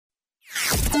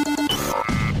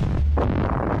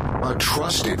A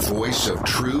trusted voice of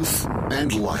truth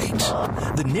and light.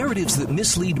 The narratives that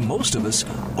mislead most of us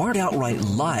aren't outright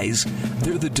lies.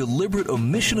 They're the deliberate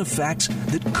omission of facts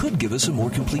that could give us a more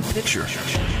complete picture.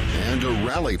 And a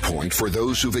rally point for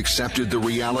those who've accepted the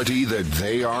reality that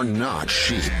they are not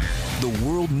sheep. The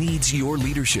world needs your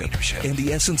leadership, and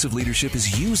the essence of leadership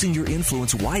is using your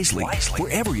influence wisely,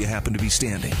 wherever you happen to be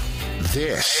standing.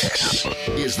 This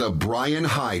is the Bryan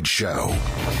Hyde Show.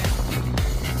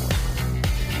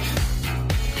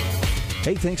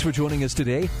 Hey, thanks for joining us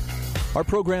today. Our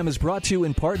program is brought to you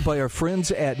in part by our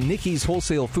friends at Nikki's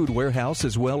Wholesale Food Warehouse,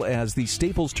 as well as the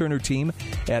Staples Turner team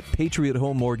at Patriot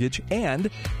Home Mortgage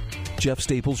and Jeff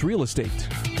Staples Real Estate.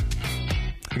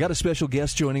 I got a special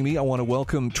guest joining me. I want to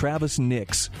welcome Travis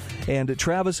Nix. And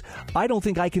Travis, I don't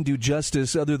think I can do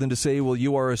justice other than to say, well,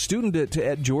 you are a student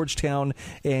at Georgetown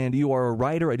and you are a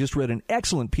writer. I just read an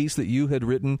excellent piece that you had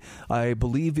written, I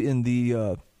believe, in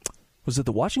the, was it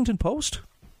the Washington Post?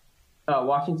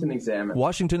 Washington Examiner.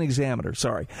 Washington Examiner,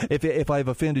 sorry. If I've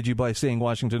offended you by saying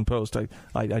Washington Post,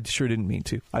 I sure didn't mean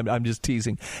to. I'm just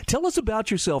teasing. Tell us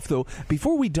about yourself, though.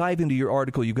 Before we dive into your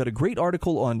article, you've got a great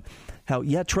article on how,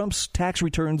 Trump's tax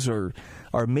returns are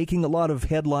making a lot of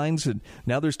headlines, and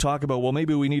now there's talk about, well,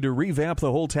 maybe we need to revamp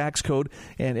the whole tax code,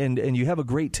 and you have a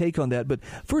great take on that. But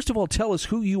first of all, tell us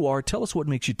who you are. Tell us what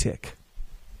makes you tick.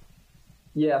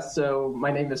 Yeah, so my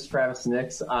name is Travis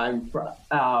Nix.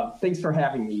 Thanks for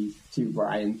having me too,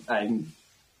 Brian. I'm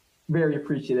very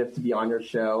appreciative to be on your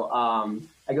show.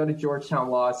 I go to Georgetown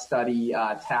Law, study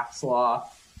tax law.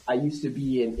 I used to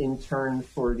be an intern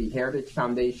for the Heritage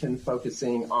Foundation,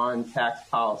 focusing on tax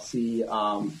policy.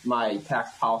 My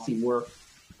tax policy work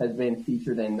has been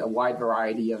featured in a wide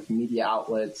variety of media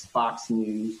outlets: Fox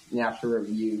News, National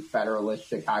Review, Federalist,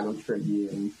 Chicago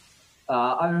Tribune.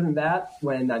 Other than that,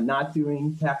 when I'm not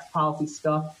doing tax policy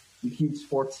stuff, I'm a huge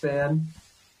sports fan.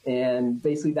 And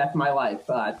basically, that's my life.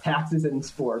 Taxes and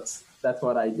sports. That's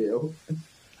what I do.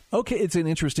 Okay, it's an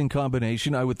interesting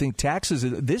combination. I would think taxes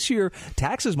this year,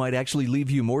 taxes might actually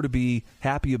leave you more to be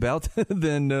happy about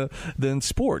than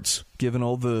sports, given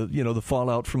all the the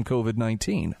fallout from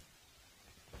COVID-19.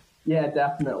 Yeah,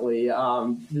 definitely.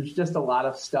 There's just a lot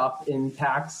of stuff in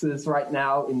taxes right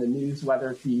now in the news,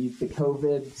 whether it be the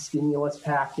COVID stimulus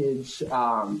package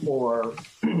or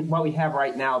what we have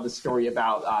right now, the story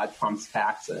about Trump's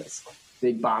taxes,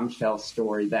 big bombshell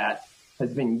story that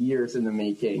has been years in the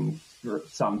making,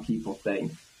 some people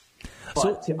think.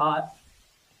 But to us,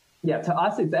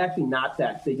 it's actually not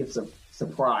that big of a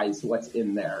surprise what's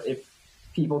in there. If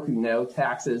people who know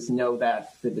taxes know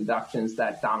that the deductions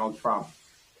that Donald Trump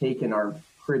taken are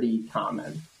pretty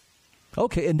common.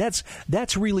 Okay, and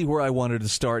that's really where I wanted to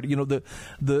start.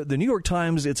 The New York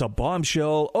Times, it's a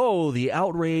bombshell. Oh, the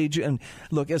outrage. And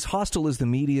look, as hostile as the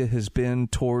media has been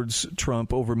towards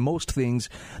Trump over most things,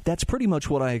 that's pretty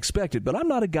much what I expected. But I'm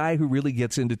not a guy who really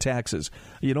gets into taxes.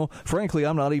 Frankly,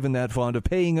 I'm not even that fond of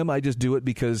paying them. I just do it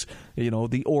because,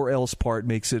 the or else part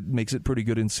makes it pretty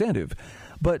good incentive.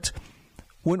 But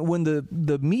when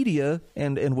the media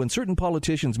and when certain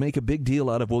politicians make a big deal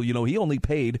out of, well, he only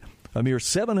paid a mere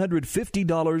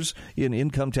 $750 in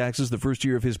income taxes the first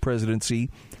year of his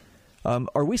presidency,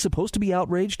 are we supposed to be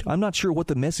outraged? I'm not sure what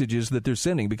the message is that they're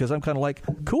sending, because I'm kind of like,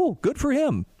 cool, good for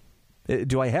him.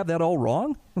 Do I have that all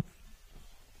wrong?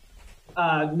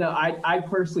 No, I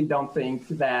personally don't think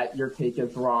that your take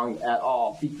is wrong at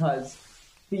all, because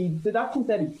the deductions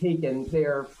that he's taken,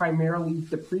 they're primarily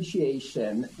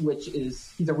depreciation, which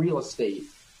is, he's a real estate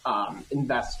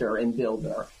investor and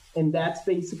builder. And that's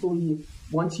basically,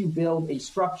 once you build a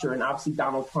structure, and obviously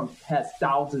Donald Trump has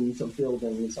thousands of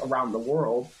buildings around the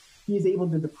world, he is able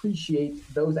to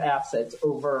depreciate those assets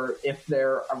over, if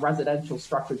they're a residential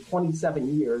structure,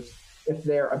 27 years, if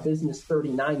they're a business,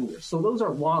 39 years. So those are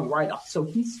long write-offs. So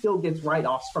he still gets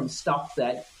write-offs from stuff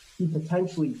that he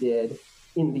potentially did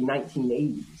in the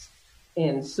 1980s.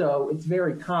 And so it's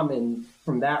very common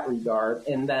from that regard.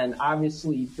 And then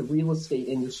obviously the real estate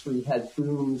industry has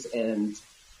booms and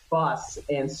busts.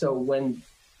 And so when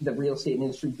the real estate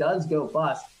industry does go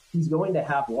bust, he's going to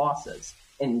have losses,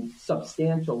 and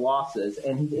substantial losses.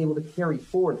 And he's able to carry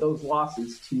forward those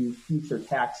losses to future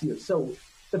tax years. So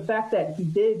the fact that he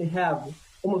did have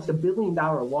almost $1 billion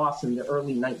loss in the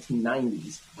early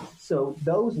 1990s. So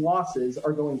those losses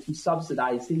are going to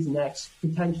subsidize his next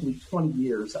potentially 20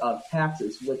 years of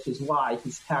taxes, which is why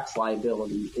his tax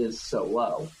liability is so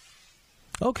low.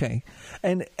 Okay.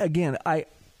 And again,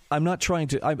 I'm not trying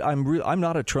to. I'm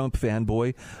not a Trump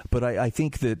fanboy, but I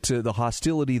think that the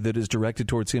hostility that is directed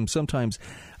towards him sometimes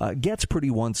gets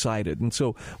pretty one-sided. And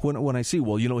so when I see,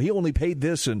 well, he only paid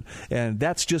this, and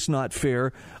that's just not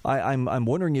fair. I'm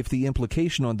wondering if the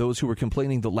implication on those who are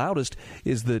complaining the loudest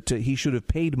is that he should have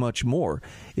paid much more.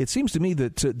 It seems to me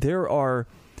that there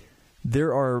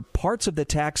are parts of the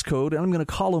tax code, and I'm going to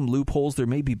call them loopholes. There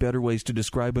may be better ways to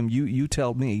describe them. You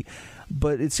tell me.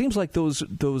 But it seems like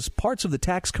those parts of the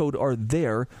tax code are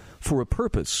there for a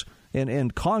purpose.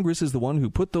 And Congress is the one who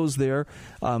put those there.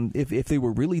 If they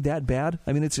were really that bad,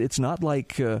 I mean, it's not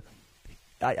like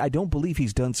I don't believe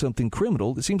he's done something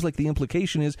criminal. It seems like the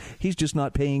implication is he's just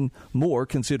not paying more,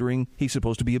 considering he's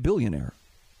supposed to be a billionaire.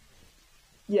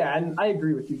 Yeah, and I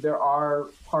agree with you. There are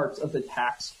parts of the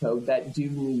tax code that do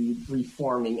need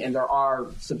reforming, and there are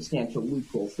substantial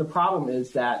loopholes. The problem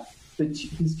is that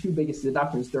his two biggest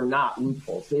deductions, they're not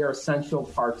loopholes. They are essential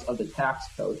parts of the tax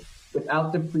code.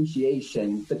 Without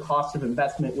depreciation, the cost of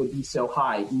investment would be so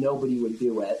high, nobody would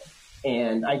do it.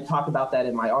 And I talk about that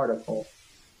in my article.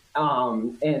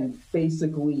 And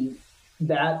basically,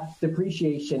 that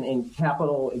depreciation in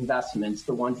capital investments,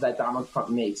 the ones that Donald Trump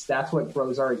makes, that's what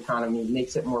grows our economy,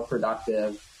 makes it more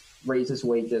productive, raises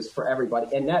wages for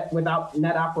everybody. And without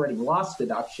net operating loss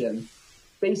deduction,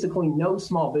 basically no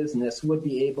small business would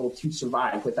be able to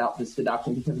survive without this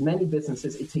deduction, because many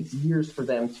businesses, it takes years for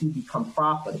them to become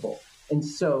profitable. And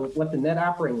so what the net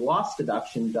operating loss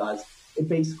deduction does, it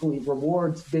basically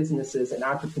rewards businesses and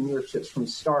entrepreneurships from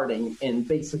starting, and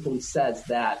basically says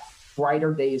that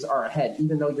brighter days are ahead.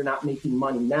 Even though you're not making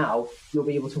money now, you'll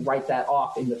be able to write that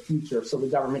off in the future. So the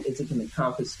government isn't going to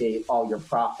confiscate all your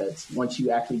profits once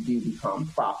you actually do become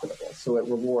profitable. So it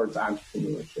rewards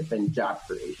entrepreneurship and job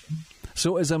creation.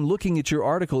 So as I'm looking at your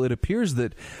article, it appears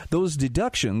that those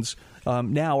deductions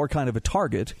now are kind of a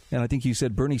target. And I think you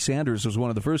said Bernie Sanders was one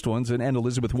of the first ones, and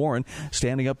Elizabeth Warren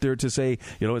standing up there to say,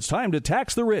 it's time to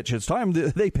tax the rich. It's time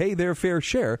they pay their fair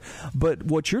share. But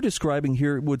what you're describing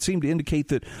here would seem to indicate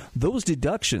that those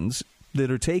deductions that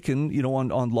are taken,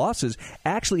 on losses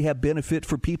actually have benefit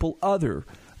for people other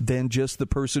than just the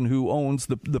person who owns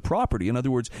the property. In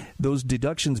other words, those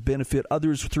deductions benefit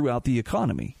others throughout the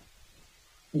economy.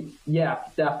 Yeah,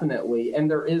 definitely. And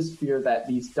there is fear that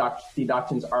these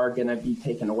deductions are going to be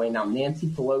taken away. Now, Nancy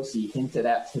Pelosi hinted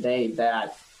at today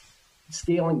that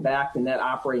scaling back the net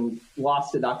operating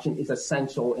loss deduction is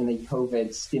essential in a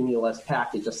COVID stimulus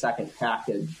package, a second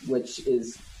package, which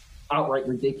is outright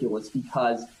ridiculous,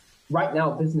 because right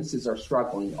now businesses are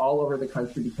struggling all over the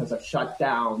country because of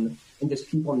shutdown and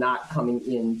just people not coming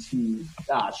into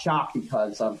shop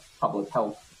because of public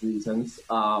health reasons.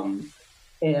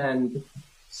 And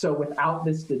so without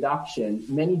this deduction,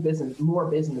 more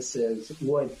businesses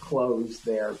would close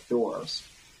their doors.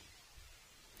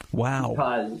 Wow.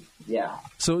 Because, yeah.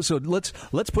 So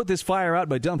let's put this fire out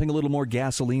by dumping a little more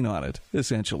gasoline on it,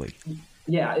 essentially.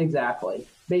 Yeah, exactly.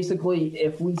 Basically,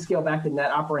 if we scale back the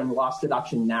net operating loss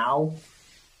deduction now,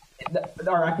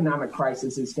 our economic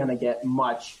crisis is going to get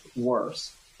much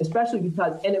worse. Especially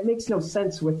because, and it makes no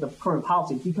sense with the current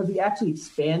policy, because we actually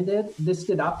expanded this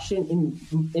deduction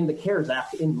in the CARES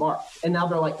Act in March. And now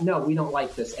they're like, no, we don't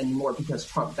like this anymore because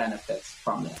Trump benefits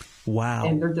from it. Wow.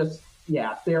 And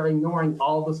they're ignoring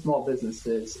all the small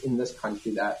businesses in this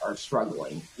country that are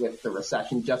struggling with the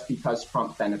recession just because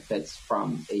Trump benefits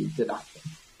from a deduction.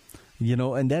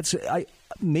 And that's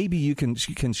maybe you can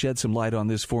shed some light on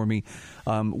this for me.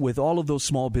 With all of those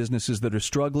small businesses that are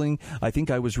struggling, I think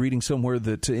I was reading somewhere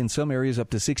that in some areas up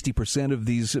to 60% of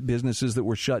these businesses that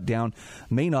were shut down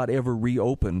may not ever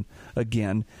reopen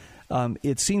again.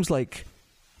 It seems like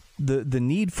the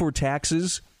need for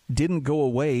taxes didn't go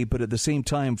away, but at the same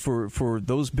time, for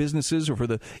those businesses or for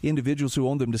the individuals who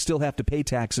own them to still have to pay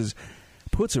taxes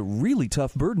puts a really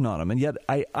tough burden on them. And yet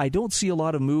I don't see a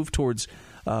lot of move towards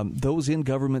those in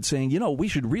government saying, we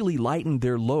should really lighten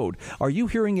their load. Are you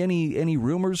hearing any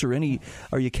rumors or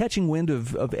are you catching wind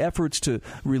of efforts to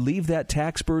relieve that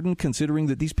tax burden, considering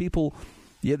that these people,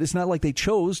 it's not like they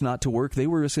chose not to work. They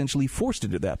were essentially forced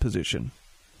into that position.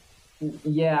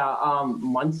 Yeah,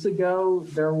 months ago,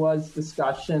 there was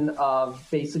discussion of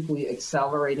basically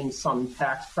accelerating some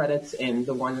tax credits. And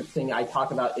the one thing I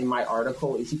talk about in my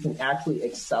article is you can actually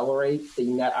accelerate the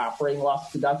net operating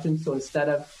loss deduction. So instead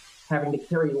of having to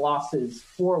carry losses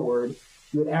forward,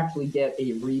 you would actually get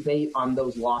a rebate on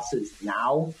those losses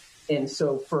now. And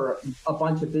so for a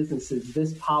bunch of businesses,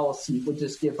 this policy would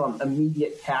just give them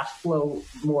immediate cash flow,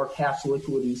 more cash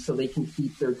liquidity, so they can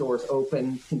keep their doors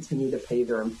open, continue to pay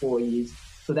their employees.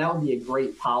 So that would be a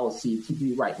great policy to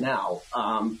do right now.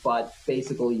 But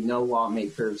basically no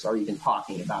lawmakers are even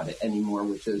talking about it anymore,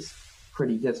 which is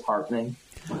pretty disheartening.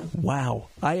 Wow.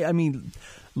 I mean,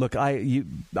 look, I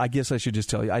guess I should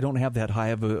just tell you, I don't have that high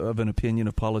of an opinion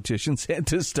of politicians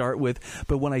to start with.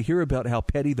 But when I hear about how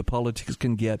petty the politics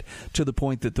can get to the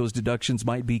point that those deductions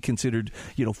might be considered,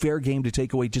 fair game to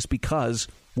take away just because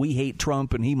we hate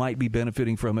Trump and he might be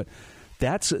benefiting from it,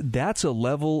 that's a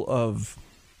level of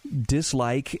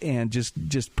dislike and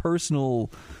just personal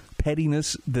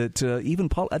pettiness that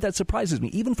that surprises me,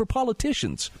 even for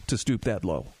politicians to stoop that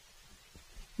low.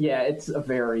 Yeah, it's a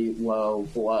very low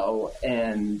blow,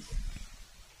 and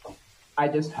I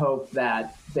just hope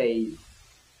that they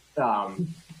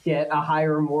get a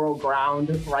higher moral ground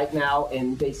right now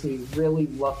and basically really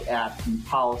look at the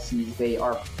policies they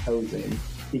are proposing,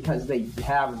 because they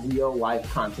have real-life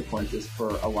consequences for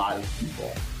a lot of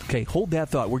people. Okay, hold that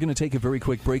thought. We're going to take a very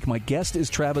quick break. My guest is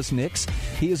Travis Nix.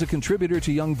 He is a contributor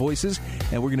to Young Voices,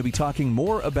 and we're going to be talking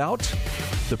more about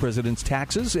the president's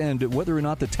taxes and whether or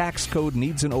not the tax code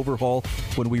needs an overhaul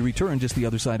when we return just the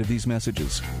other side of these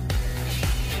messages.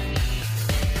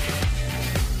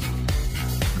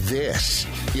 This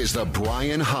is the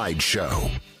Bryan Hyde Show.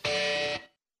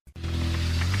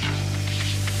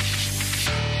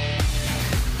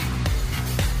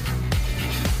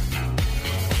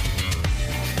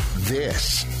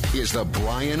 This is the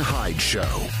Bryan Hyde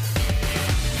Show.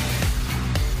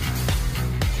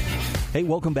 Hey,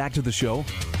 welcome back to the show.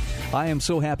 I am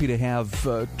so happy to have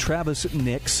Travis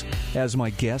Nix as my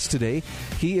guest today.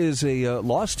 He is a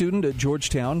law student at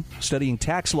Georgetown studying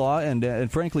tax law.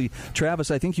 And frankly, Travis,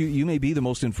 I think you may be the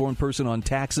most informed person on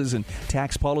taxes and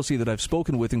tax policy that I've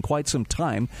spoken with in quite some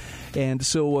time. And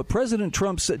so President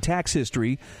Trump's tax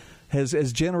history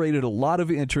has generated a lot of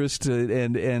interest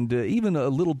and even a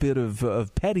little bit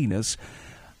of pettiness.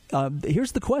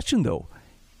 Here's the question, though.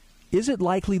 Is it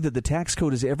likely that the tax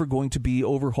code is ever going to be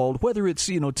overhauled, whether it's,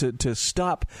 to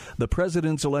stop the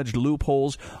president's alleged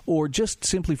loopholes or just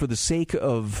simply for the sake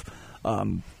of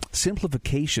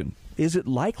simplification? Is it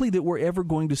likely that we're ever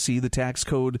going to see the tax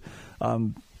code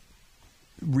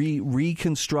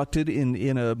reconstructed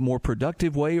in a more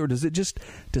productive way, or does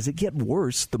it get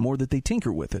worse the more that they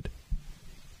tinker with it?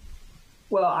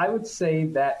 Well, I would say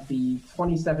that the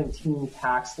 2017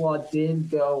 tax law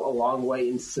did go a long way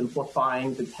in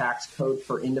simplifying the tax code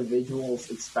for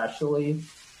individuals especially.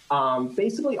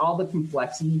 Basically, all the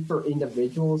complexity for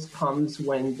individuals comes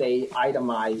when they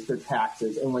itemize their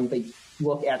taxes and when they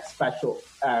look at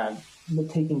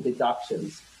taking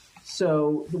deductions.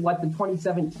 So what the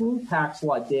 2017 tax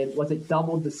law did was it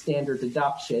doubled the standard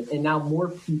deduction, and now more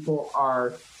people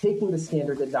are taking the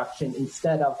standard deduction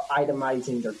instead of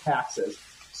itemizing their taxes.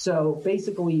 So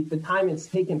basically, the time it's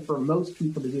taken for most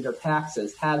people to do their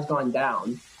taxes has gone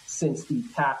down since the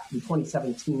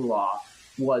 2017 law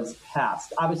was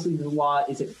passed. Obviously, the law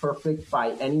isn't perfect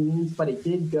by any means, but it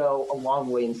did go a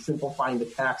long way in simplifying the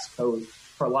tax code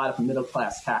for a lot of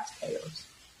middle-class taxpayers.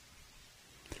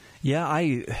 Yeah,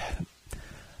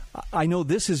 I know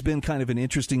this has been kind of an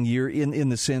interesting year in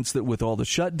the sense that with all the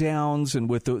shutdowns and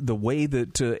with the way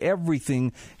that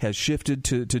everything has shifted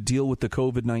to deal with the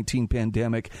COVID-19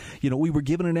 pandemic. We were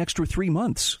given an extra 3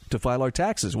 months to file our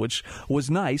taxes, which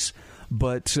was nice.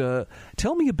 But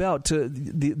tell me about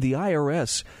the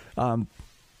IRS.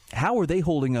 How are they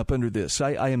holding up under this?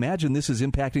 I imagine this is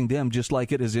impacting them just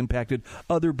like it has impacted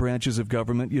other branches of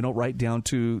government, right down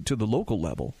to the local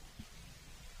level.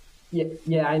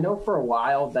 Yeah, I know for a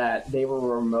while that they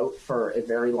were remote for a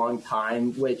very long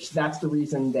time, which that's the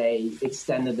reason they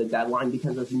extended the deadline,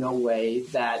 because there's no way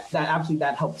that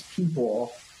helps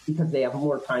people because they have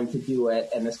more time to do it.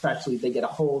 And especially they get to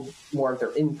hold more of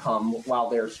their income while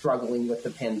they're struggling with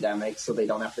the pandemic, so they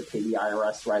don't have to pay the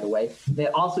IRS right away.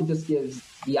 It also just gives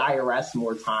the IRS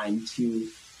more time to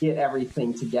get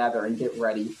everything together and get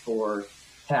ready for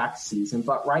tax season.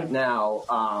 But right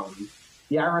now,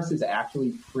 the IRS is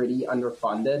actually pretty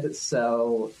underfunded,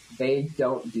 so they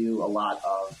don't do a lot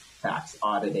of tax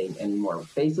auditing anymore.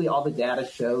 Basically, all the data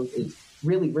shows is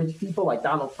really rich people like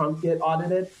Donald Trump get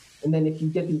audited. And then if you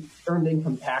get the earned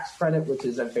income tax credit, which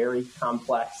is a very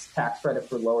complex tax credit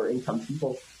for lower income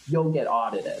people, you'll get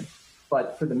audited.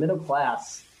 But for the middle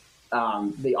class,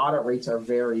 the audit rates are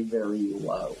very, very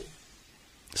low.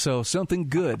 So something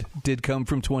good did come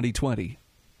from 2020.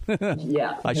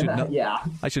 Yeah. I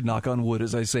should knock on wood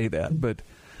as I say that, but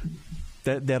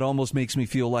that almost makes me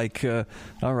feel like,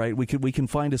 all right, we can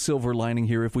find a silver lining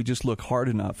here if we just look hard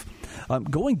enough.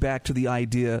 Going back to the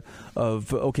idea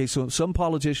of, okay, so some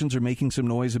politicians are making some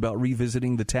noise about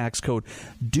revisiting the tax code.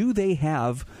 Do they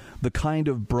have the kind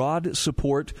of broad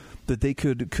support that they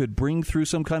could bring through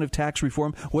some kind of tax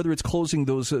reform, whether it's closing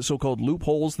those so-called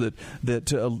loopholes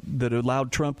that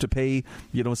allowed Trump to pay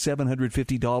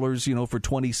 $750 for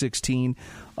 2016,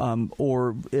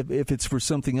 or if it's for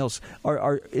something else?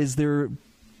 Is there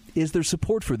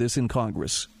support for this in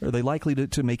Congress? Are they likely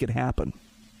to make it happen?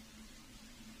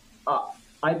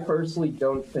 I personally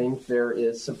don't think there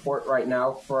is support right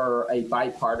now for a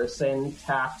bipartisan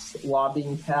tax law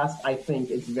being passed. I think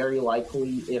it's very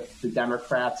likely if the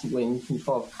Democrats win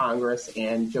control of Congress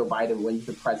and Joe Biden wins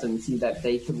the presidency that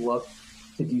they could look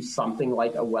to do something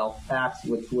like a wealth tax,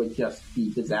 which would just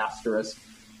be disastrous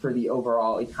for the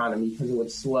overall economy because it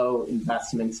would slow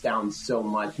investments down so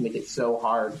much, make it so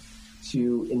hard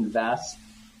to invest.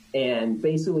 And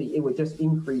basically, it would just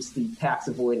increase the tax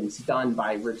avoidance done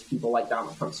by rich people like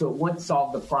Donald Trump. So it wouldn't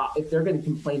solve the problem. If they're going to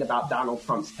complain about Donald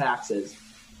Trump's taxes,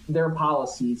 their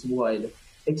policies would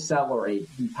accelerate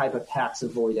the type of tax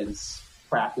avoidance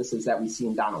practices that we see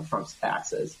in Donald Trump's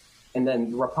taxes. And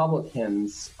then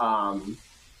Republicans,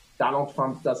 Donald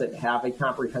Trump doesn't have a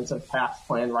comprehensive tax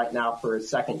plan right now for his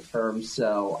second term.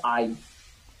 So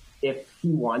if he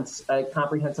wants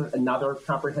another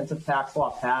comprehensive tax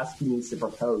law passed, he needs to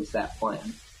propose that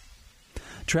plan.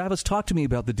 Travis, talk to me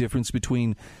about the difference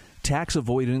between tax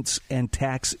avoidance and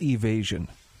tax evasion.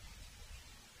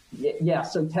 Yeah,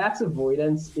 so tax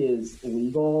avoidance is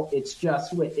legal. It's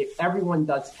just if everyone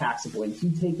does tax avoidance, you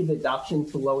take a deduction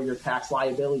to lower your tax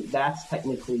liability, that's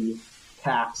technically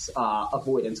tax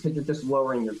avoidance because you're just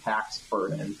lowering your tax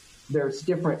burden. There's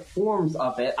different forms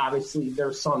of it. Obviously,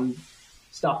 there's some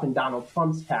stuff in Donald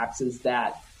Trump's taxes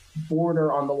that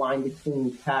border on the line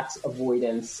between tax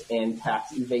avoidance and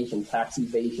tax evasion. Tax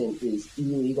evasion is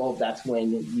illegal. That's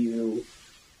when you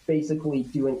basically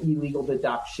do an illegal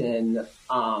deduction.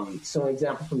 So an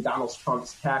example from Donald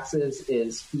Trump's taxes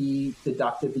is he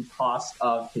deducted the cost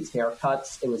of his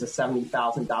haircuts. It was a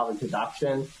 $70,000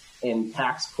 deduction. And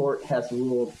tax court has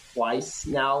ruled twice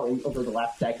now over the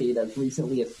last decade, as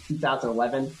recently as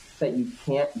 2011, that you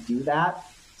can't do that.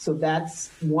 So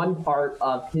that's one part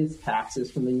of his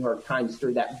taxes from the New York Times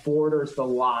story that borders the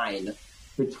line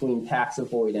between tax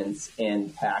avoidance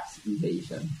and tax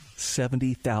evasion.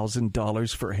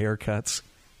 $70,000 for haircuts.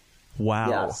 Wow.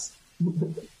 Yes.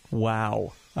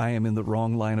 Wow. I am in the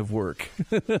wrong line of work.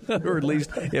 Or at least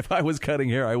if I was cutting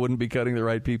hair, I wouldn't be cutting the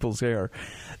right people's hair.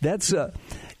 That's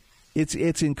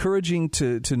it's encouraging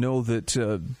to know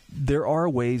that there are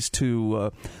ways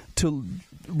to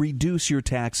reduce your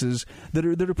taxes that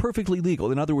are perfectly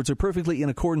legal. In other words, they're perfectly in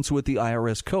accordance with the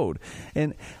IRS code.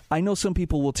 And I know some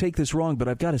people will take this wrong, but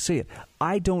I've got to say it.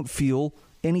 I don't feel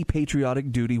any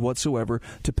patriotic duty whatsoever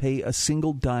to pay a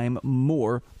single dime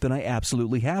more than I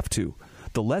absolutely have to.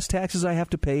 The less taxes I have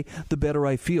to pay, the better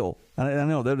I feel. I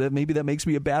know that maybe that makes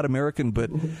me a bad American, but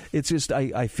it's just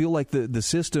I feel like the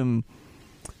system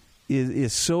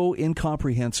is so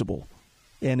incomprehensible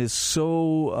and is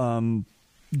so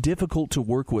difficult to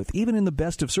work with, even in the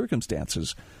best of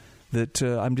circumstances, that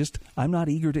I'm not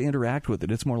eager to interact with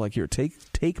it. It's more like, here,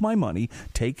 take my money,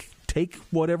 take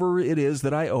whatever it is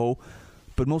that I owe,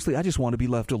 but mostly I just want to be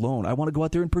left alone. I want to go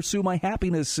out there and pursue my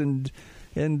happiness and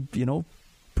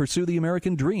pursue the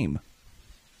American dream.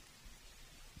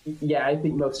 Yeah, I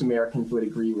think most Americans would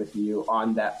agree with you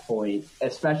on that point,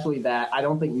 especially that I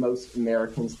don't think most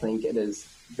Americans think it is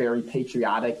very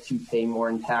patriotic to pay more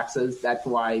in taxes. That's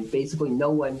why basically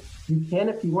you can,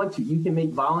 if you want to, you can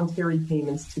make voluntary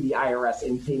payments to the IRS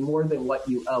and pay more than what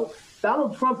you owe.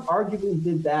 Donald Trump arguably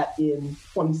did that in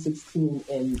 2016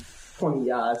 and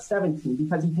 2017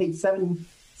 because he paid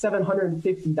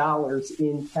 $750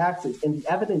 in taxes. And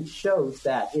the evidence shows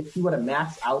that if he would have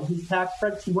maxed out his tax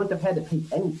credits, he wouldn't have had to pay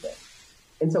anything.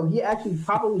 And so he actually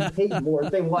probably paid more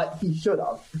than what he should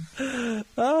have.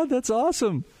 Oh, that's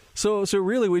awesome. So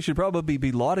really, we should probably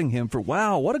be lauding him for,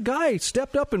 wow, what a guy,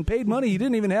 stepped up and paid money he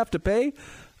didn't even have to pay.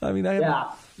 I mean,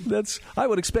 I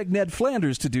would expect Ned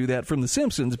Flanders to do that from The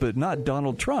Simpsons, but not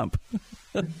Donald Trump.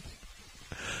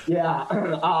 Yeah,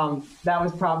 that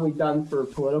was probably done for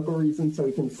political reasons, so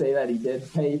we can say that he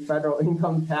did pay federal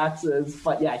income taxes.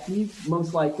 But yeah, he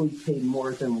most likely paid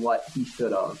more than what he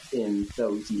should have in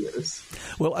those years.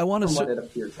 Well, I want what it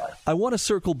appears like. I want to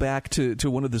circle back to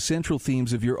one of the central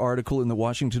themes of your article in the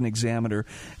Washington Examiner,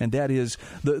 and that is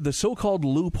the so-called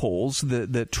loopholes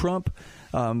that Trump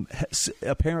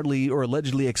apparently or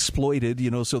allegedly exploited,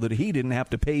 so that he didn't have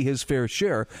to pay his fair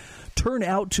share, turn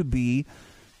out to be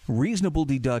reasonable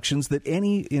deductions that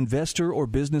any investor or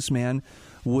businessman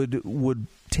would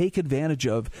take advantage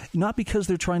of, not because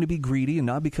they're trying to be greedy and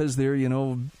not because they're,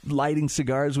 lighting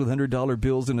cigars with $100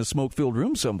 bills in a smoke-filled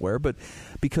room somewhere, but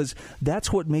because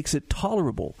that's what makes it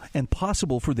tolerable and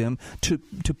possible for them to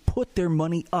put their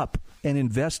money up and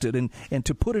invest it and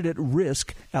to put it at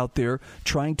risk out there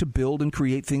trying to build and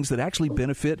create things that actually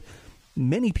benefit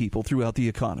many people throughout the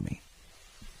economy.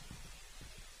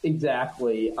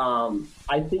 Exactly.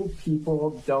 I think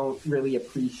people don't really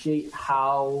appreciate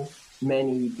how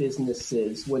many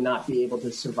businesses would not be able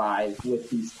to survive with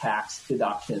these tax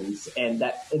deductions, and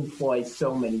that employs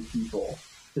so many people,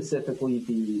 specifically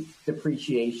the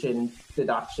depreciation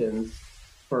deductions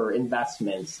for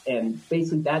investments. And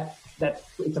basically that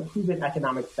it's a proven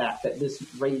economic fact that this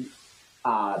rate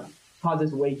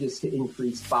causes wages to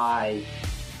increase by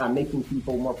making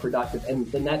people more productive,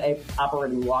 and the net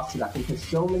operating loss deduction, because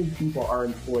so many people are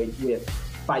employed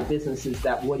by businesses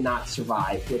that would not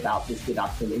survive without this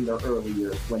deduction in their early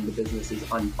years when the business is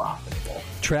unprofitable.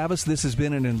 Travis, this has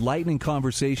been an enlightening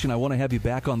conversation. I want to have you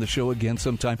back on the show again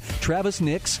sometime. Travis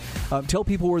Nix, tell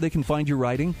people where they can find your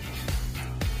writing.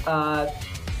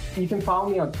 You can follow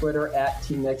me on Twitter at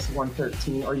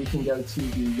TNix113, or you can go to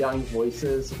the Young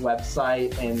Voices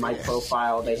website and my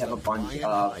profile. They have a bunch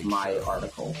of my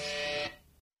articles.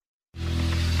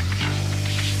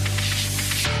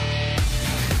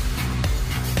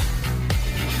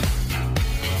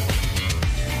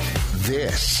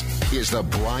 This is the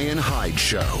Bryan Hyde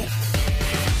Show.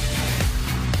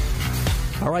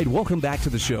 All right, welcome back to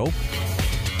the show.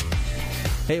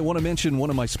 Hey, I want to mention one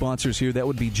of my sponsors here. That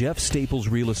would be Jeff Staples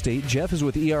Real Estate. Jeff is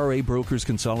with ERA Brokers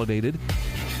Consolidated.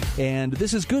 And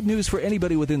this is good news for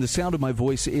anybody within the sound of my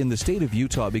voice in the state of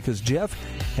Utah, because Jeff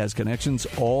has connections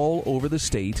all over the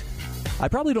state. I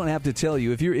probably don't have to tell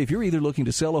you, if you're either looking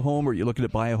to sell a home or you're looking to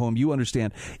buy a home, you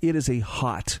understand it is a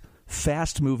hot,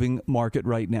 fast-moving market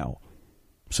right now.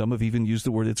 Some have even used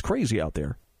the word it's crazy out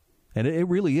there. And it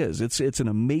really is. It's an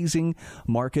amazing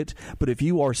market. But if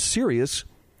you are serious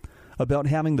about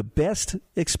having the best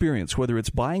experience, whether it's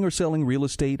buying or selling real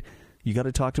estate, you got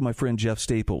to talk to my friend Jeff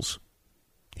Staples.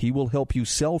 He will help you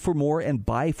sell for more and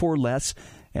buy for less,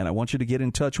 and I want you to get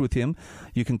in touch with him.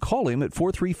 You can call him at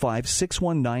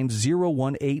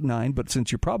 435-619-0189, but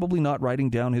since you're probably not writing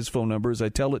down his phone number as I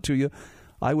tell it to you,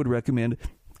 I would recommend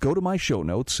go to my show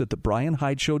notes at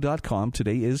thebryanhydeshow.com.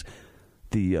 Today is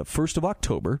the 1st of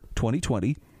October,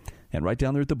 2020. And right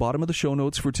down there at the bottom of the show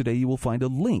notes for today, you will find a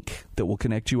link that will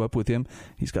connect you up with him.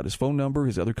 He's got his phone number,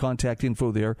 his other contact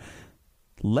info there.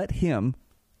 Let him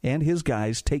and his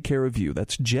guys take care of you.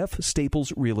 That's Jeff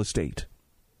Staples Real Estate.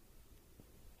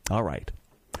 All right.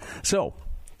 So,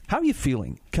 how are you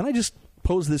feeling? Can I just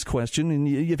pose this question? And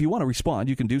if you want to respond,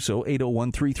 you can do so.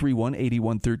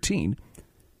 801-331-8113.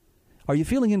 Are you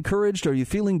feeling encouraged? Are you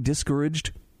feeling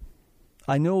discouraged?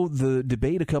 I know the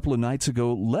debate a couple of nights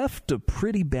ago left a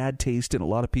pretty bad taste in a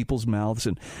lot of people's mouths,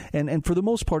 and for the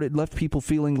most part, it left people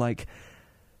feeling like,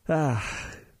 we're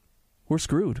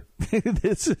screwed.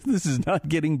 This is not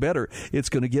getting better. It's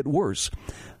going to get worse.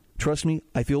 Trust me,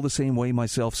 I feel the same way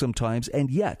myself sometimes,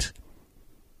 and yet,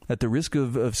 at the risk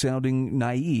of sounding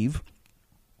naive,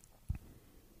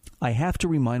 I have to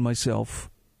remind myself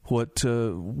what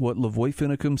Lavoy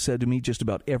Finicum said to me just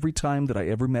about every time that I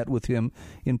ever met with him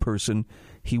in person.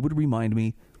 He would remind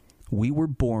me, we were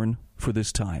born for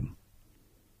this time.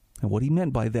 And what he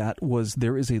meant by that was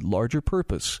there is a larger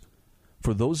purpose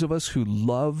for those of us who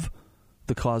love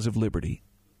the cause of liberty,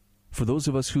 for those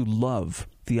of us who love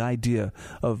the idea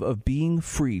of being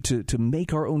free to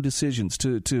make our own decisions,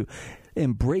 to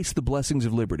embrace the blessings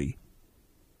of liberty.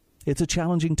 It's a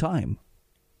challenging time.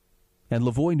 And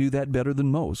Lavoy knew that better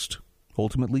than most,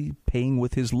 ultimately paying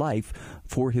with his life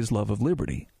for his love of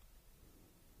liberty.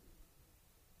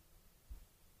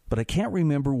 But I can't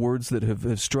remember words that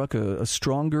have struck a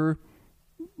stronger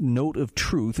note of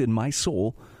truth in my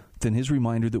soul than his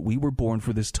reminder that we were born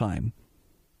for this time.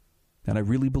 And I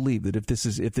really believe that if this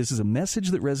is a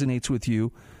message that resonates with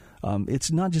you,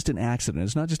 it's not just an accident.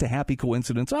 It's not just a happy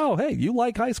coincidence. Oh, hey, you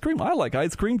like ice cream? I like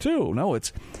ice cream too. No,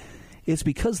 it's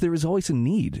because there is always a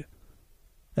need.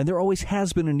 And there always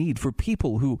has been a need for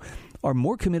people who are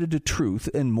more committed to truth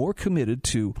and more committed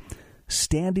to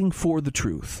standing for the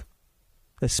truth,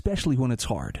 especially when it's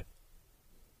hard.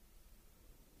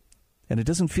 And it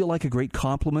doesn't feel like a great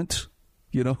compliment,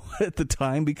 at the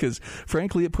time, because,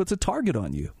 frankly, it puts a target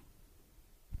on you.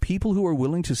 People who are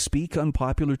willing to speak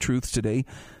unpopular truths today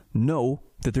know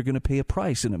that they're going to pay a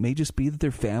price, and it may just be that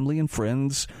their family and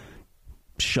friends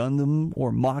shun them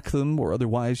or mock them or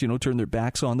otherwise, turn their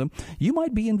backs on them. You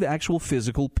might be in actual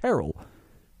physical peril,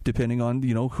 depending on,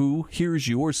 who hears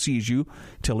you or sees you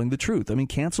telling the truth. I mean,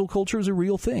 cancel culture is a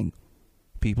real thing.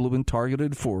 People have been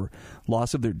targeted for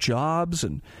loss of their jobs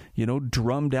and,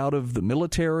 drummed out of the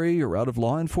military or out of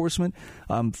law enforcement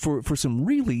for some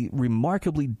really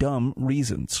remarkably dumb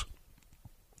reasons.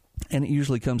 And it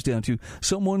usually comes down to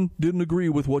someone didn't agree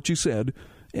with what you said,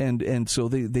 and so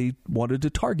they wanted to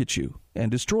target you and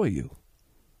destroy you.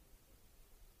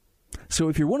 So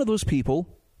if you're one of those people,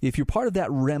 if you're part of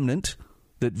that remnant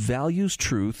that values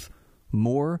truth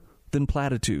more than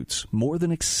platitudes, more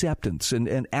than acceptance and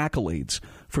accolades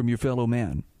from your fellow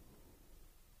man,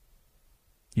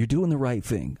 you're doing the right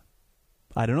thing.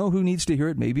 I don't know who needs to hear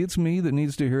it. Maybe it's me that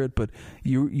needs to hear it, but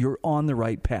you're on the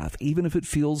right path. Even if it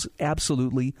feels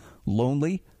absolutely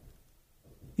lonely,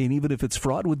 and even if it's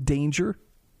fraught with danger,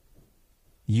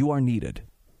 you are needed.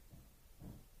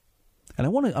 And I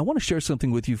want to share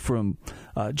something with you from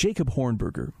Jacob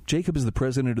Hornberger. Jacob is the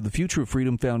president of the Future of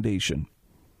Freedom Foundation.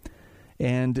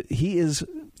 And he is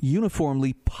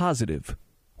uniformly positive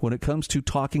when it comes to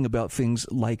talking about things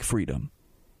like freedom.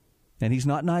 And he's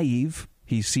not naive.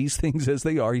 He sees things as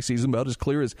they are. He sees them about as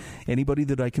clear as anybody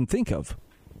that I can think of.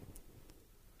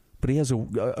 But he has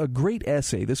a great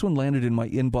essay. This one landed in my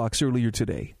inbox earlier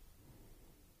today.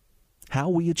 How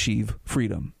we achieve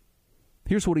freedom.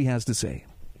 Here's what he has to say.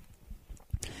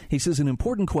 He says, an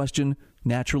important question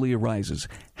naturally arises.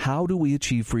 How do we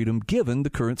achieve freedom given the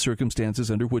current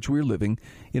circumstances under which we're living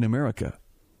in America?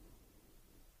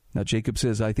 Now, Jacob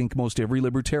says, I think most every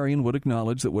libertarian would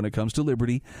acknowledge that when it comes to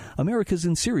liberty, America's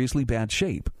in seriously bad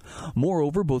shape.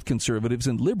 Moreover, both conservatives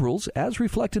and liberals, as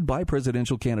reflected by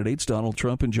presidential candidates Donald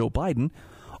Trump and Joe Biden,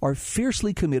 are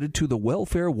fiercely committed to the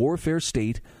welfare, warfare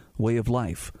state way of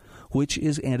life, which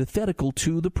is antithetical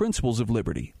to the principles of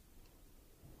liberty.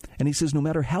 And he says, no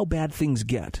matter how bad things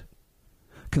get,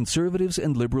 conservatives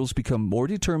and liberals become more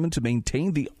determined to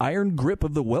maintain the iron grip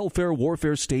of the welfare,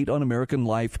 warfare state on American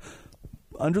life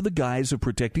under the guise of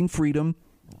protecting freedom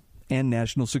and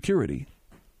national security.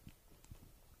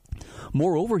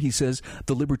 Moreover, he says,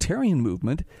 the libertarian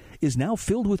movement is now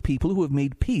filled with people who have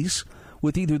made peace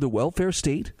with either the welfare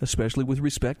state, especially with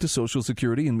respect to Social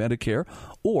Security and Medicare,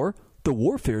 or the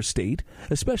warfare state,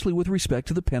 especially with respect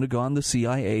to the Pentagon, the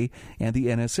CIA, and the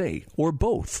NSA, or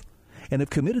both, and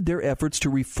have committed their efforts to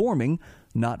reforming,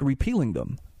 not repealing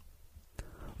them.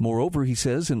 Moreover, he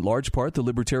says, in large part, the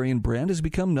libertarian brand has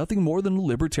become nothing more than a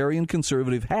libertarian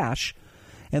conservative hash,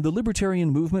 and the libertarian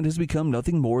movement has become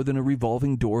nothing more than a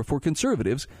revolving door for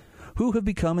conservatives who have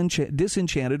become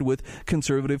disenchanted with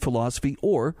conservative philosophy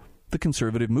or the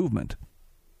conservative movement.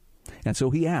 And so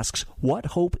he asks, what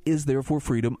hope is there for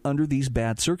freedom under these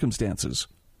bad circumstances?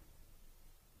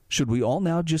 Should we all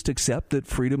now just accept that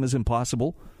freedom is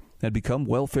impossible and become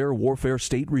welfare, warfare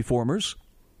state reformers?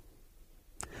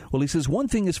 Well, he says, one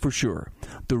thing is for sure.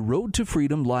 The road to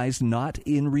freedom lies not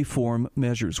in reform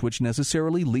measures, which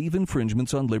necessarily leave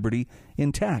infringements on liberty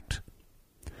intact.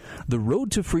 The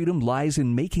road to freedom lies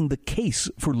in making the case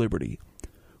for liberty,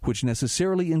 which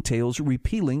necessarily entails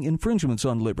repealing infringements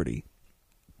on liberty.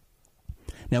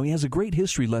 Now, he has a great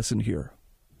history lesson here.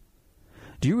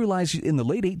 Do you realize in the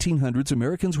late 1800s,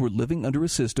 Americans were living under a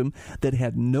system that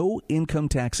had no income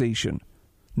taxation,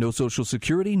 no Social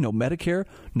Security, no Medicare,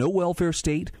 no welfare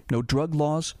state, no drug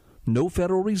laws, no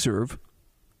Federal Reserve,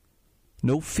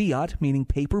 no fiat, meaning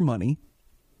paper money,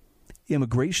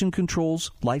 immigration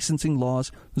controls, licensing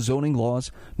laws, zoning laws,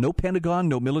 no Pentagon,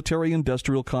 no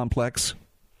military-industrial complex,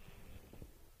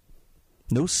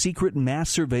 no secret mass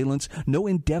surveillance, no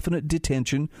indefinite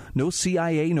detention, no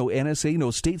CIA, no NSA, no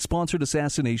state-sponsored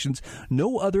assassinations,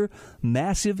 no other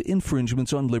massive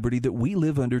infringements on liberty that we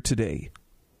live under today.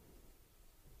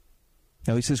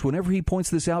 Now, he says whenever he points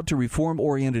this out to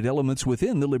reform-oriented elements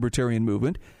within the libertarian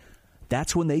movement,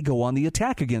 that's when they go on the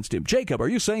attack against him. Jacob, are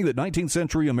you saying that 19th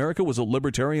century America was a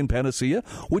libertarian panacea,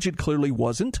 which it clearly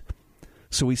wasn't?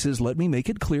 So he says, let me make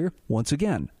it clear once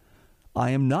again.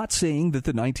 I am not saying that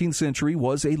the 19th century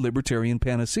was a libertarian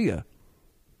panacea.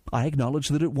 I acknowledge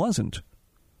that it wasn't.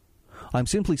 I'm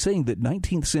simply saying that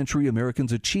 19th century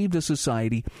Americans achieved a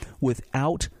society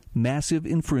without massive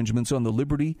infringements on the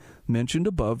liberty mentioned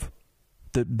above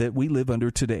that we live under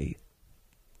today.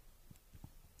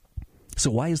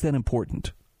 So why is that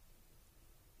important?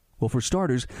 Well, for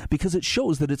starters, because it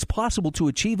shows that it's possible to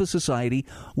achieve a society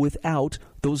without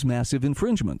those massive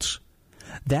infringements.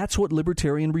 That's what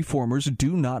libertarian reformers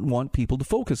do not want people to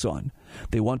focus on.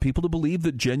 They want people to believe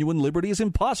that genuine liberty is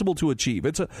impossible to achieve.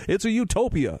 It's a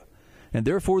utopia. And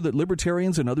therefore that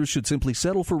libertarians and others should simply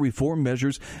settle for reform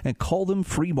measures and call them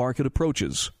free market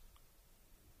approaches.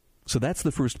 So that's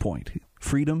the first point.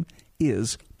 Freedom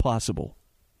is possible.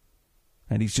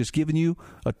 And he's just given you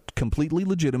a completely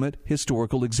legitimate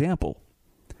historical example.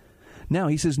 Now,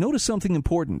 he says, notice something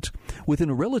important. Within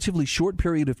a relatively short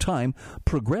period of time,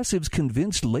 progressives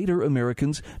convinced later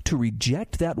Americans to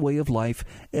reject that way of life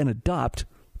and adopt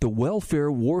the welfare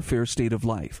warfare state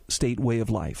way of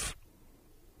life.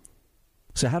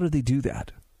 So how did they do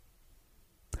that?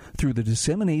 Through the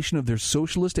dissemination of their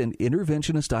socialist and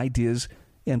interventionist ideas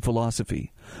and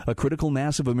philosophy. A critical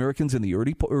mass of Americans in the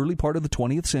early part of the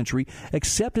 20th century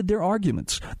accepted their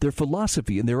arguments, their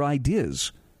philosophy, and their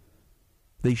ideas.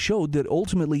 They showed that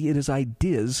ultimately it is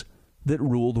ideas that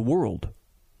rule the world.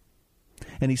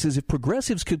 And he says if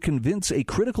progressives could convince a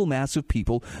critical mass of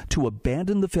people to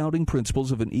abandon the founding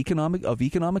principles of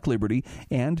economic liberty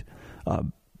and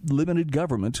limited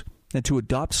government, and to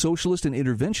adopt socialist and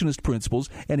interventionist principles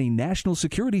and a national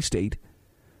security state,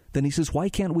 then he says, why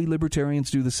can't we libertarians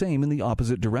do the same in the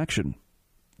opposite direction?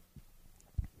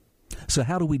 So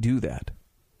how do we do that?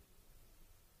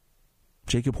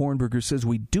 Jacob Hornberger says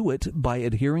we do it by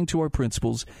adhering to our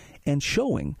principles and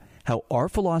showing how our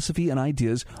philosophy and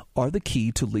ideas are the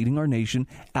key to leading our nation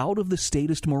out of the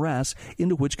statist morass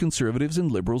into which conservatives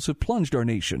and liberals have plunged our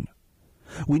nation.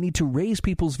 We need to raise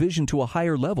people's vision to a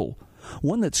higher level,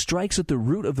 one that strikes at the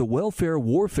root of the welfare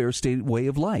warfare state way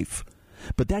of life.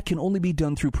 But that can only be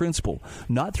done through principle,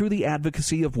 not through the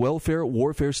advocacy of welfare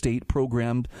warfare state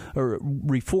programmed or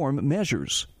reform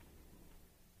measures.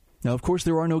 Now, of course,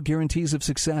 there are no guarantees of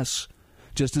success,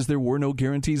 just as there were no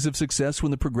guarantees of success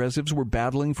when the progressives were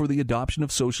battling for the adoption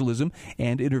of socialism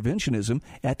and interventionism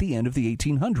at the end of the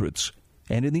 1800s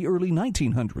and in the early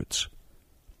 1900s.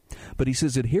 But he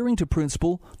says adhering to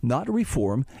principle, not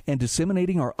reform, and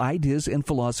disseminating our ideas and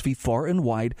philosophy far and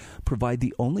wide provide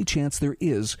the only chance there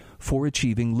is for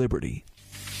achieving liberty.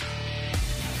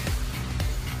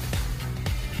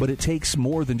 But it takes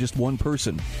more than just one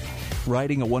person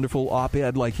writing a wonderful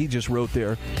op-ed like he just wrote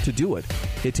there to do it.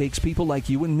 It takes people like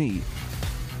you and me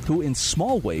who in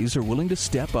small ways are willing to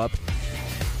step up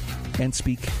and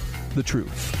speak the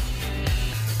truth.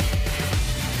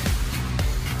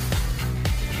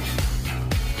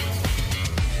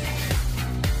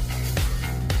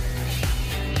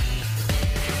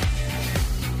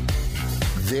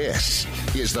 This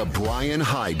is the Bryan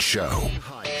Hyde Show.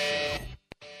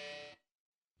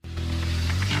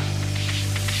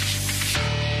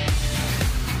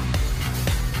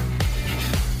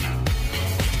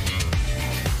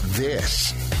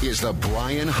 This is the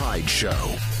Bryan Hyde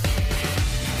Show.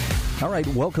 All right,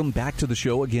 welcome back to the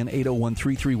show. Again,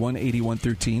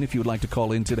 801-331-8113 if you would like to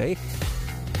call in today.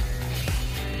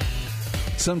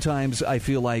 Sometimes I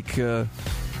feel like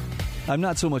I'm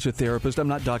not so much a therapist. I'm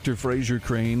not Dr. Fraser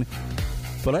Crane.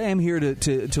 But I am here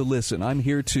to listen. I'm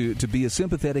here to be a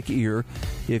sympathetic ear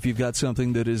if you've got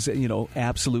something that is,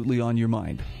 absolutely on your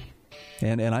mind.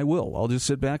 And I will. I'll just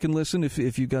sit back and listen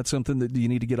if you've got something that you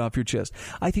need to get off your chest.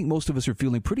 I think most of us are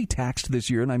feeling pretty taxed this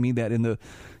year, and I mean that in the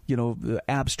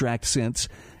abstract sense.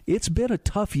 It's been a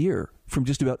tough year from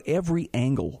just about every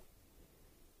angle.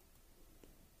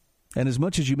 And as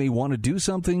much as you may want to do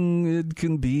something, it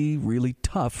can be really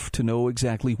tough to know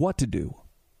exactly what to do.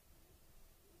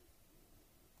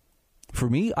 For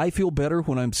me, I feel better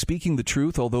when I'm speaking the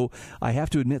truth, although I have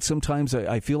to admit sometimes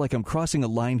I feel like I'm crossing a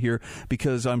line here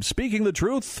because I'm speaking the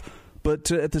truth, but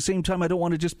at the same time I don't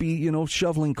want to just be,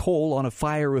 shoveling coal on a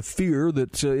fire of fear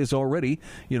that is already,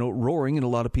 roaring in a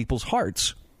lot of people's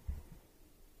hearts.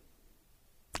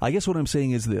 I guess what I'm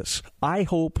saying is this. I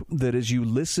hope that as you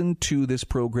listen to this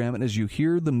program and as you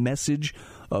hear the message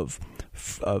of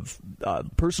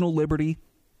personal liberty,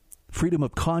 freedom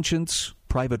of conscience,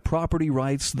 private property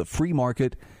rights, the free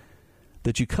market,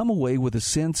 that you come away with a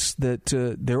sense that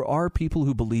there are people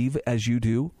who believe as you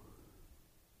do.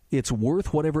 It's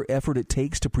worth whatever effort it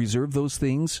takes to preserve those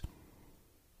things.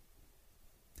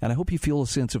 And I hope you feel a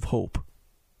sense of hope.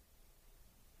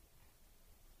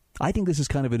 I think this is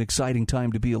kind of an exciting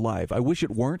time to be alive. I wish it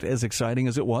weren't as exciting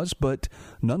as it was, but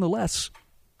nonetheless,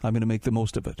 I'm going to make the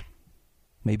most of it.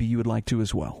 Maybe you would like to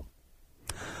as well.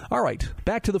 All right,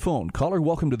 back to the phone. Caller,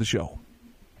 welcome to the show.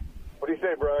 What do you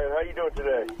say, Brian? How you doing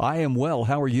today? I am well.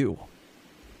 How are you?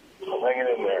 I'm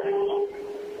hanging in there.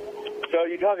 So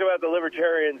you talk about the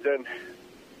libertarians and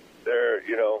their,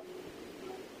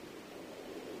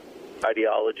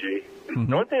 ideology. Mm-hmm.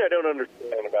 The one thing I don't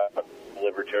understand about the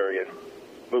libertarian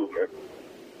movement,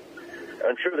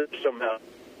 I'm sure that somehow...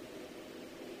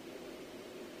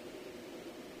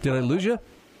 Did I lose you?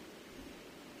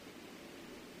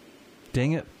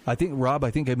 Dang it. I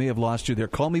think I may have lost you there.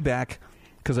 Call me back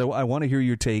because I want to hear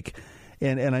your take.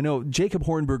 And I know Jacob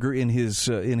Hornberger in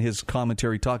his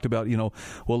commentary talked about,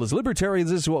 well, as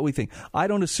libertarians, this is what we think. I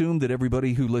don't assume that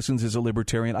everybody who listens is a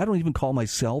libertarian. I don't even call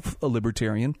myself a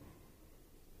libertarian.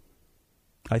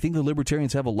 I think the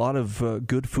libertarians have a lot of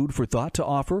good food for thought to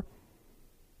offer.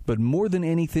 But more than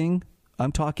anything,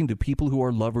 I'm talking to people who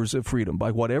are lovers of freedom.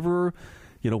 By whatever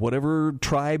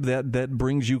tribe that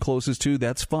brings you closest to,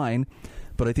 that's fine.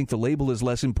 But I think the label is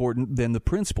less important than the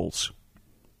principles.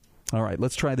 All right,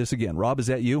 let's try this again. Rob, is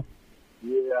that you?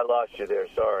 Yeah, I lost you there.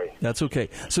 Sorry. That's okay.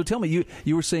 So tell me,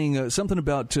 you were saying something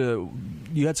about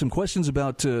you had some questions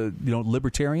about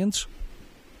libertarians.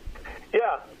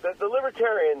 Yeah, the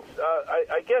libertarians.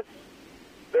 I guess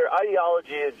their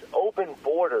ideology is open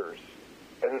borders,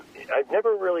 and I've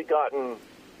never really gotten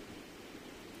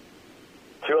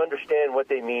to understand what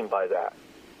they mean by that.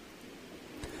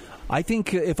 I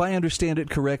think if I understand it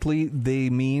correctly, they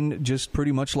mean just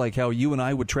pretty much like how you and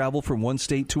I would travel from one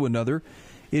state to another.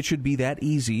 It should be that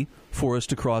easy for us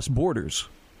to cross borders.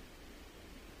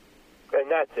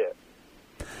 And that's it.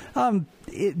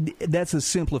 That's a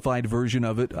simplified version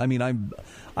of it. I mean,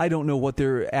 I don't know what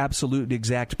their absolute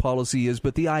exact policy is,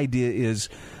 but the idea is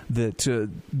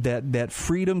that that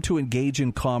freedom to engage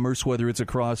in commerce, whether it's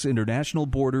across international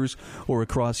borders or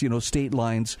across state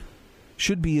lines,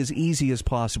 should be as easy as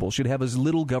possible. Should have as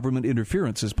little government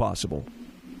interference as possible.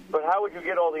 But how would you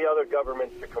get all the other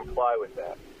governments to comply with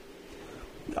that?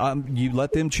 You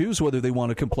let them choose whether they want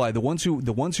to comply. The ones who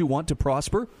want to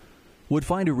prosper would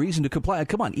find a reason to comply.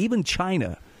 Come on, even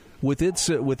China, with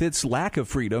its lack of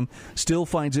freedom, still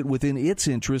finds it within its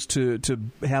interest to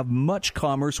have much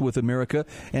commerce with America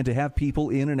and to have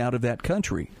people in and out of that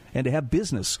country and to have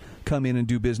business come in and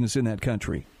do business in that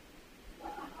country.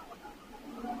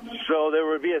 So there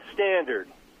would be a standard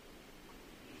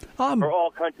for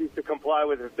all countries to comply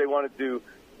with if they wanted to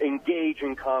engage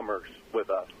in commerce with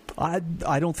us.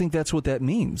 I don't think that's what that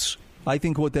means. I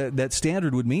think what that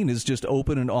standard would mean is just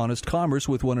open and honest commerce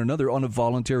with one another on a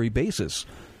voluntary basis,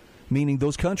 meaning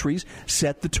those countries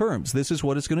set the terms. This is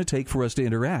what it's going to take for us to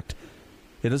interact.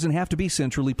 It doesn't have to be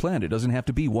centrally planned. It doesn't have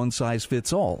to be one size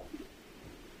fits all.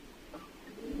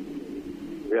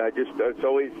 Yeah,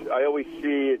 I always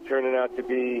see it turning out to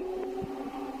be,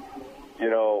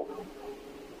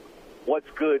 what's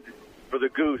good for the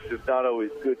goose is not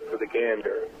always good for the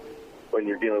gander when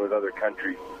you're dealing with other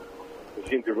countries. We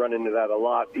seem to run into that a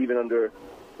lot, even under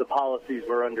the policies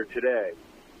we're under today.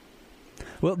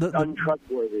 Well,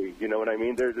 untrustworthy, you know what I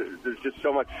mean? There's just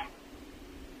so much.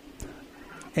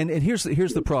 And here's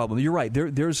the problem. You're right.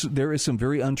 There is some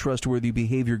very untrustworthy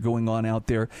behavior going on out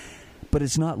there, but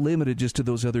it's not limited just to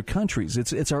those other countries.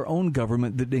 It's our own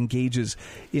government that engages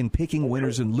in picking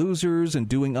winners and losers and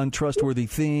doing untrustworthy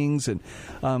things. And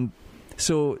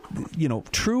so,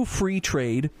 true free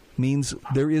trade means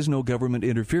there is no government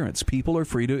interference. People are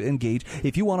free to engage.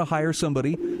 If you want to hire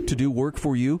somebody to do work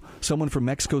for you, someone from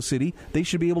Mexico City, they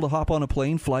should be able to hop on a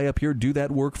plane, fly up here, do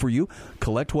that work for you,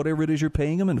 collect whatever it is you're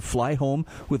paying them, and fly home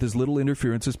with as little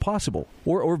interference as possible.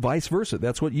 Or vice versa.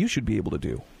 That's what you should be able to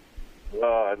do.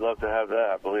 Oh, I'd love to have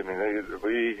that. Believe me,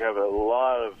 we have a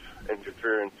lot of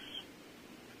interference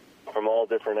from all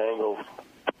different angles.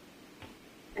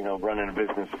 Running a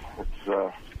business,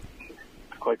 it's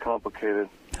quite complicated.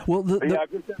 Well,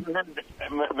 I've just never heard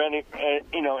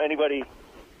anybody,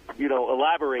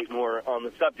 elaborate more on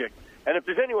the subject. And if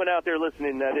there's anyone out there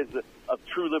listening that is a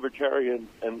true libertarian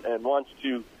and wants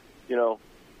to,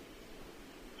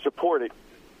 support it,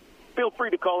 feel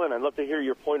free to call in. I'd love to hear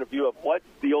your point of view of what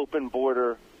the open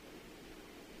border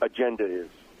agenda is.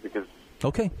 Because,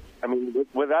 okay, I mean,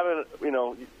 without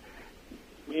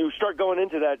you start going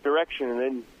into that direction and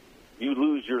then you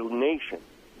lose your nation.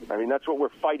 I mean, that's what we're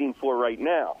fighting for right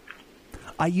now.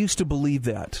 I used to believe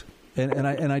that, and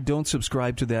I don't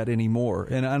subscribe to that anymore.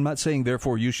 And I'm not saying,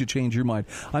 therefore, you should change your mind.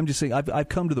 I'm just saying I've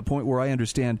come to the point where I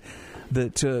understand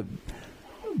that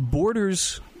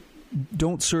borders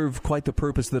don't serve quite the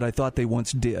purpose that I thought they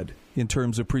once did in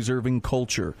terms of preserving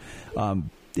culture.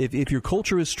 If your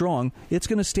culture is strong, it's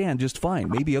going to stand just fine.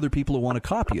 Maybe other people will want to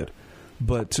copy it.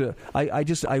 But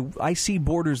I see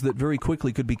borders that very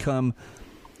quickly could become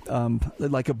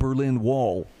like a Berlin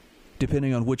Wall,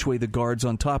 depending on which way the guards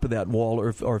on top of that wall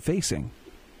are facing.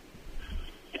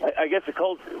 I guess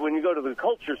when you go to the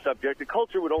culture subject, the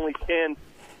culture would only stand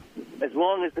as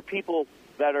long as the people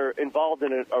that are involved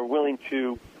in it are willing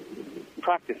to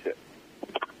practice it.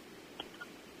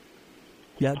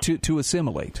 Yeah, to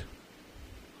assimilate.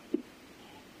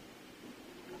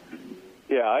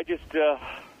 Yeah, I just the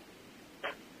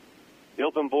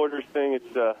open borders thing.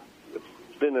 It's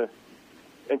been an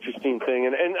interesting thing,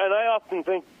 and I often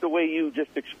think the way you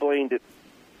just explained it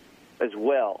as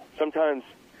well. Sometimes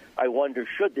I wonder,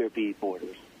 should there be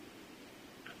borders?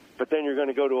 But then you're going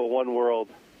to go to a one world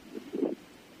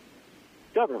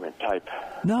government type.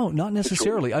 No, not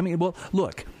necessarily. I mean, well,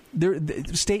 look,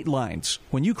 state lines.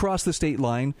 When you cross the state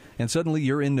line and suddenly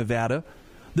you're in Nevada,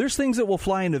 there's things that will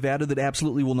fly in Nevada that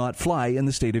absolutely will not fly in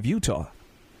the state of Utah.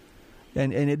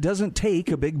 And it doesn't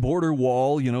take a big border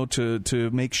wall, to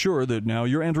make sure that now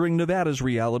you're entering Nevada's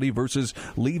reality versus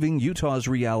leaving Utah's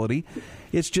reality.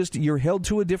 It's just you're held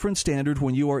to a different standard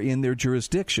when you are in their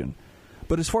jurisdiction.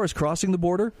 But as far as crossing the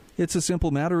border, it's a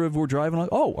simple matter of we're driving like,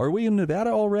 oh, are we in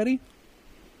Nevada already?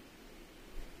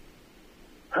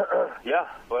 Yeah,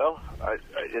 well,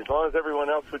 as long as everyone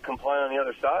else would comply on the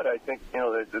other side, I think,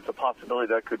 it's a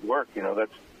possibility that could work.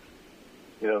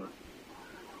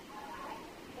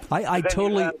 I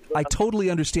totally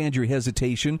understand your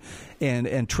hesitation,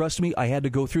 and trust me, I had to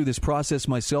go through this process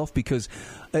myself because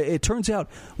it turns out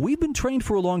we've been trained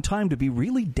for a long time to be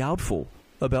really doubtful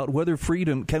about whether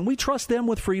freedom, can we trust them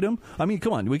with freedom? I mean,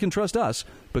 come on, we can trust us,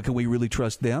 but can we really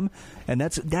trust them? And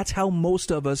that's how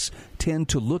most of us tend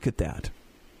to look at that.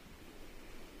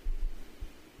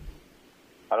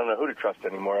 I don't know who to trust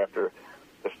anymore after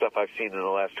the stuff I've seen in the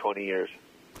last 20 years.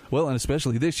 Well, and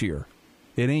especially this year.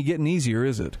 It ain't getting easier,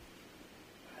 is it?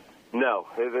 No,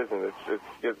 it isn't.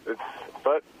 It's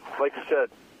but like you said,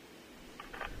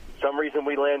 some reason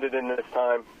we landed in this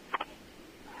time.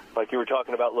 Like you were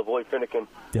talking about Lavoy Finnegan.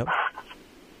 Yep.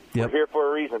 We're here for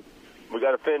a reason. We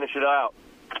got to finish it out.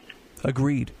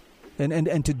 Agreed.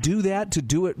 And to do that, to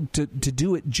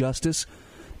do it justice,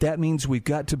 that means we've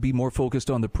got to be more focused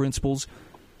on the principles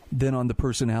than on the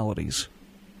personalities.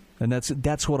 And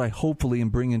that's what I hopefully am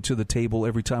bringing to the table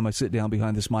every time I sit down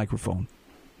behind this microphone.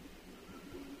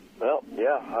 Well,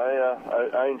 yeah,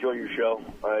 I enjoy your show.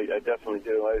 I definitely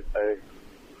do.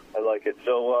 I like it.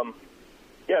 So,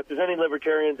 yeah, if there's any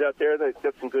libertarians out there that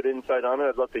got some good insight on it,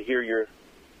 I'd love to hear your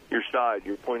side,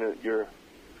 your point of view.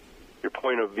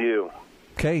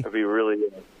 Okay. That'd be really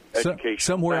educational.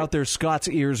 Somewhere out there, Scott's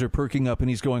ears are perking up, and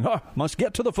he's going, must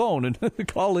get to the phone and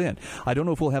call in. I don't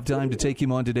know if we'll have time to take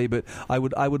him on today, but I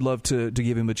would love to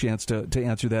give him a chance to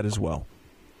answer that as well.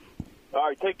 All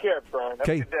right, take care, Bryan. Have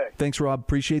a good day. Thanks, Rob.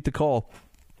 Appreciate the call.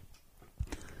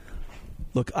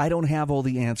 Look, I don't have all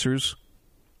the answers.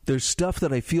 There's stuff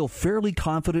that I feel fairly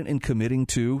confident in committing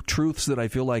to, truths that I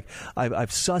feel like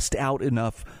I've sussed out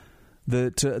enough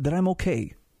that I'm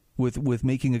okay with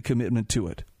making a commitment to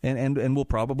it. And we'll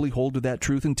probably hold to that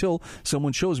truth until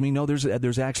someone shows me, no,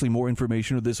 there's actually more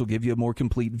information, or this will give you a more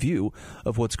complete view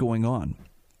of what's going on.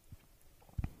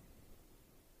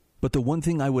 But the one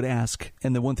thing I would ask,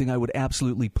 and the one thing I would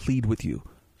absolutely plead with you,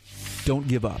 don't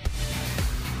give up.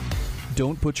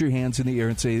 Don't put your hands in the air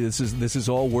and say, this is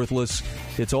all worthless.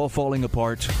 It's all falling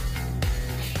apart.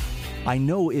 I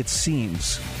know it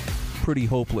seems pretty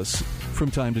hopeless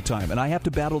from time to time, and I have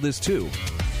to battle this too.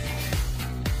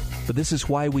 But this is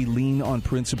why we lean on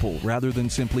principle rather than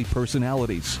simply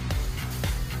personalities.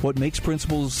 What makes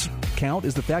principles count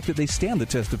is the fact that they stand the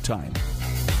test of time.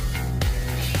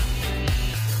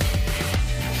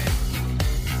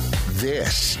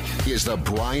 This is the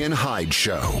Bryan Hyde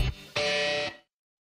Show.